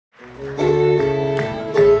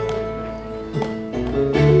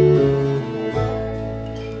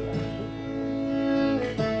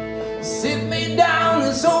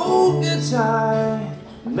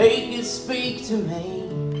speak to me.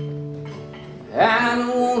 I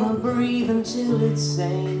don't wanna breathe until it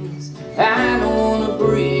sings. I don't wanna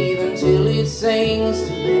breathe until it sings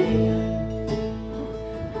to me.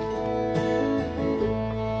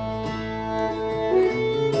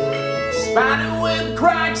 Spiderweb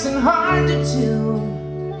cracks and hard to tune.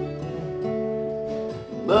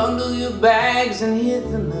 Bundle your bags and hit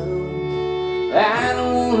the moon. I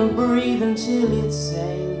don't wanna breathe until it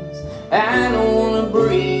sings. I don't wanna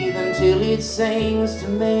breathe until it sings to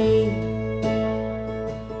me.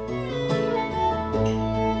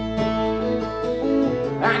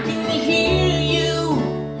 I can hear you,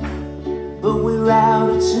 but we're out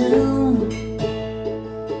of tune.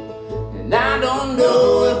 And I don't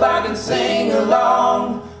know if I can sing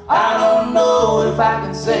along. I don't know if I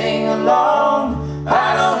can sing along.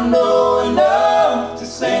 I don't know enough to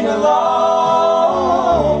sing along.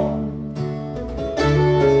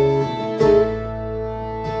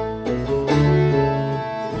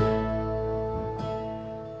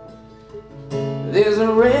 There's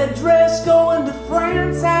a red dress going to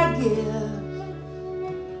France, I guess.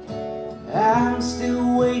 I'm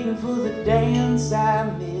still waiting for the dance I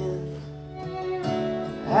missed.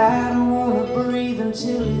 I don't wanna breathe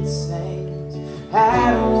until it sings.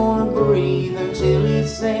 I don't wanna breathe until it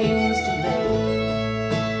sings to me.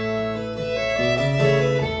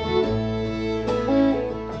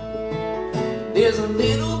 There's a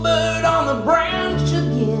little bird on the branch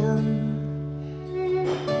again,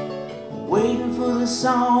 waiting for the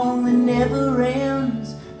song that never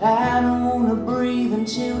ends. I don't wanna breathe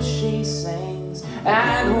until she sings.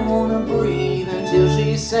 I don't wanna breathe until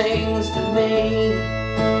she sings to me.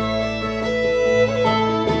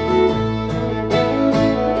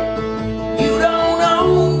 You don't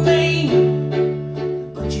own me,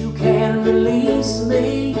 but you can release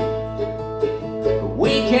me.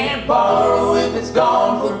 We can't borrow if it's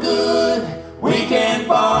gone for good. We can't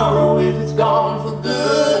borrow if it's gone for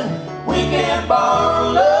good. We can't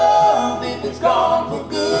borrow love if it's gone for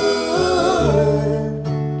good.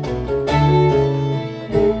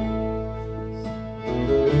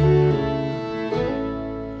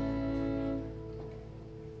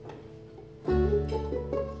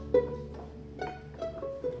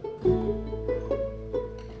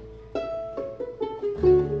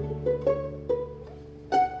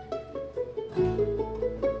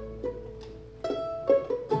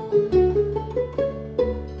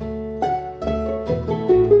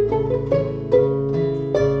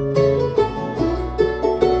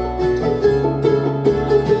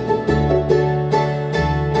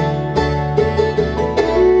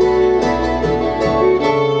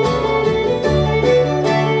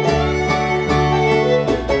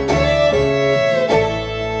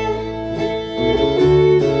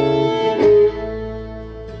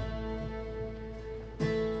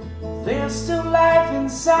 There's still life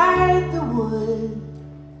inside the wood.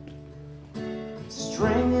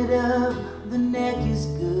 String it up, the neck is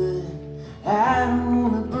good. I don't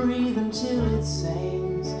wanna breathe until it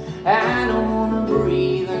sings. I don't wanna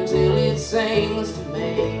breathe until it sings to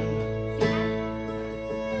me.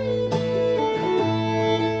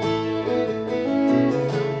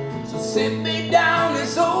 So sit me down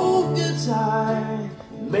this old guitar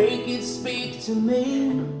and make it speak to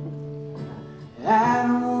me. I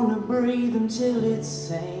don't wanna breathe until it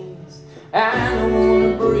sings. I don't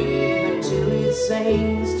wanna breathe until it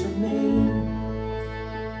sings to me.